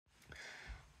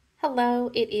Hello,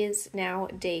 it is now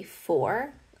day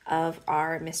 4 of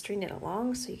our mystery knit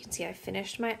along. So you can see I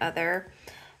finished my other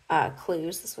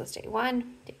clues. This was day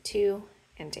 1, day 2,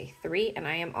 and day 3, and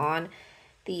I am on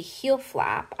the heel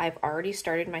flap. I've already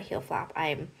started my heel flap.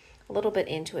 I'm a little bit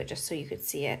into it just so you could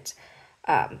see it.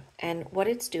 And what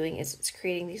it's doing is it's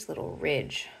creating these little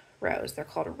ridge rows. They're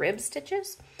called rib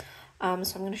stitches. So I'm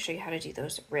going to show you how to do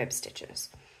those rib stitches.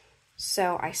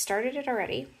 So I started it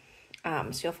already.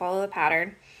 So you'll follow the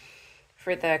pattern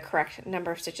for the correct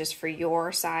number of stitches for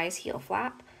your size heel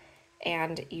flap,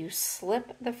 and you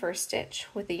slip the first stitch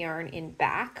with the yarn in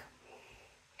back,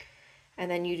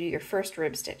 and then you do your first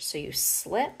rib stitch. So you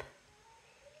slip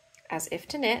as if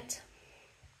to knit,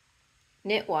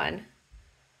 knit 1,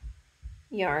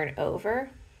 yarn over,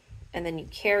 and then you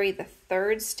carry the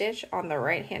third stitch on the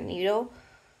right hand needle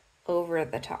over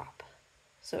the top.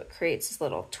 So it creates this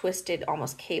little twisted,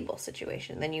 almost cable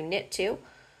situation. Then you knit 2,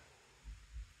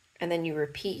 and then you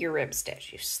repeat your rib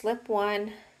stitch. You slip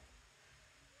 1,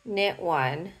 knit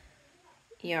 1,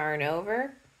 yarn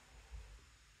over,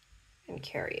 and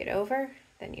carry it over.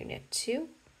 Then you knit 2,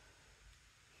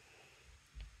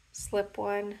 slip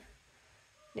 1,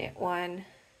 knit 1,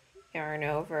 yarn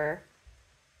over,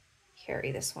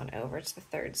 carry this one over. It's the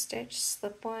third stitch.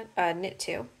 Slip 1, knit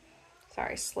 2.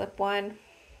 Sorry, slip 1,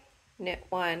 knit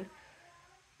 1,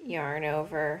 yarn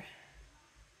over,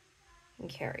 and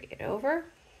carry it over.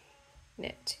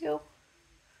 Knit 2,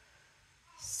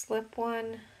 slip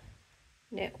 1,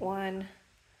 knit 1,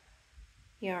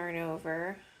 yarn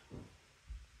over,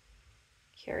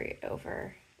 carry it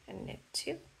over, and knit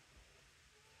 2,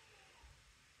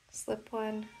 slip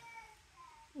 1,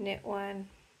 knit 1,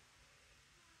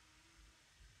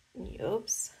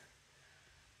 oops,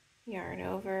 yarn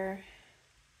over,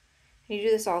 and you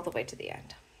do this all the way to the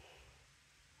end.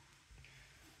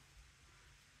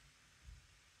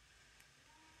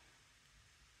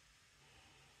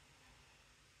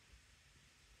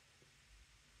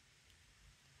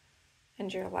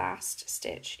 And your last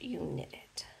stitch, you knit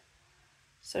it.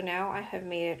 So now I have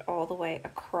made it all the way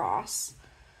across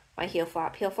my heel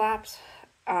flap. Heel flaps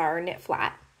are knit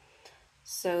flat.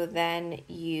 So then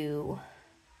you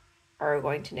are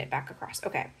going to knit back across.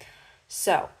 Okay,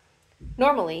 so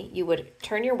normally you would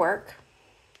turn your work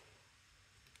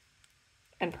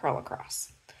and purl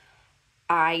across.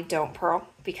 I don't purl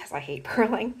because I hate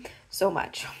purling so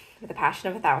much with the passion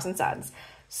of 1,000 suns.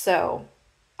 So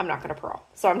I'm not going to purl.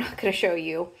 So I'm not going to show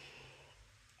you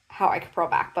how I could purl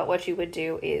back. But what you would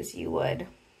do is you would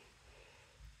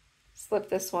slip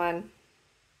this one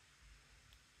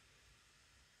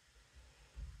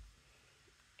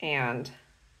and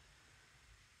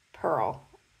purl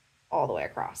all the way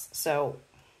across. So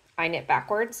I knit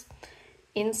backwards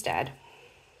instead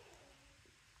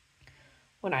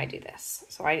when I do this.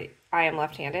 So I am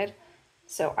left-handed.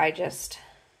 So I just,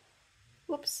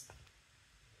 whoops,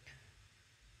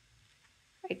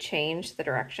 I change the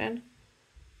direction,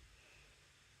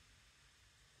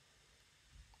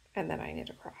 and then I knit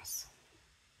across.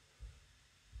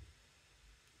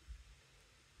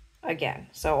 Again,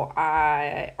 so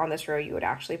on this row you would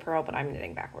actually purl, but I'm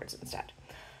knitting backwards instead.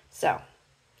 So,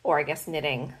 or I guess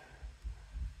knitting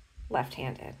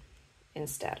left-handed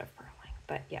instead of purling.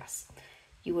 But yes,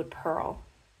 you would purl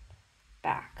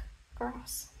back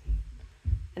across.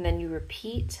 And then you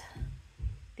repeat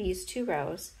these 2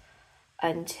 rows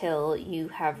until you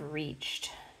have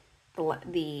reached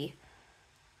the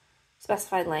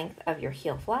specified length of your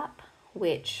heel flap,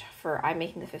 which I'm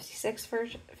making the 56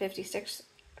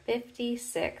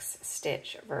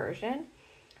 stitch version,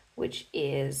 which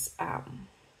is, so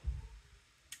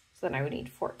then I would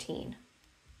need 14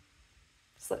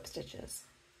 slip stitches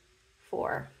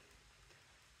for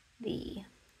the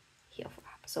heel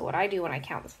flap. So what I do when I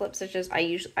count the slip stitches,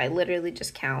 I literally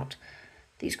just count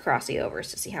these crossy overs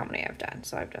to see how many I've done.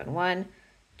 So I've done 1,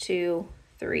 2,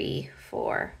 3,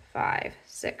 4, 5,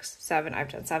 6, 7. I've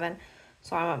done 7.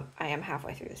 So I am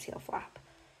halfway through this heel flap,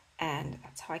 and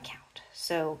that's how I count.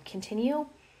 So continue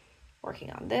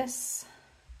working on this.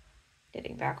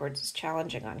 Knitting backwards is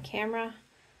challenging on camera.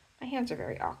 My hands are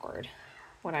very awkward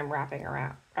when I'm wrapping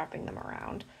them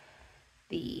around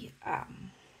the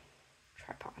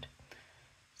tripod.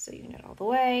 So you knit all the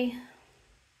way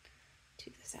to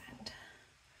this end.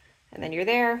 And then you're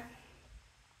there.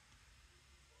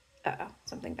 Uh-oh,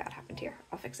 something bad happened here.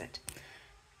 I'll fix it.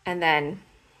 And then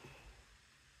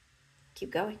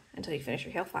keep going until you finish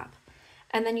your heel flap.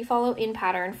 And then you follow in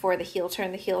pattern for the heel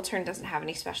turn. The heel turn doesn't have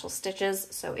any special stitches,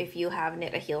 so if you have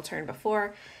knit a heel turn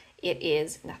before, it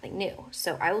is nothing new.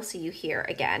 So I will see you here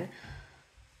again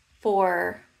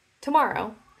for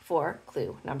tomorrow for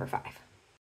clue number 5.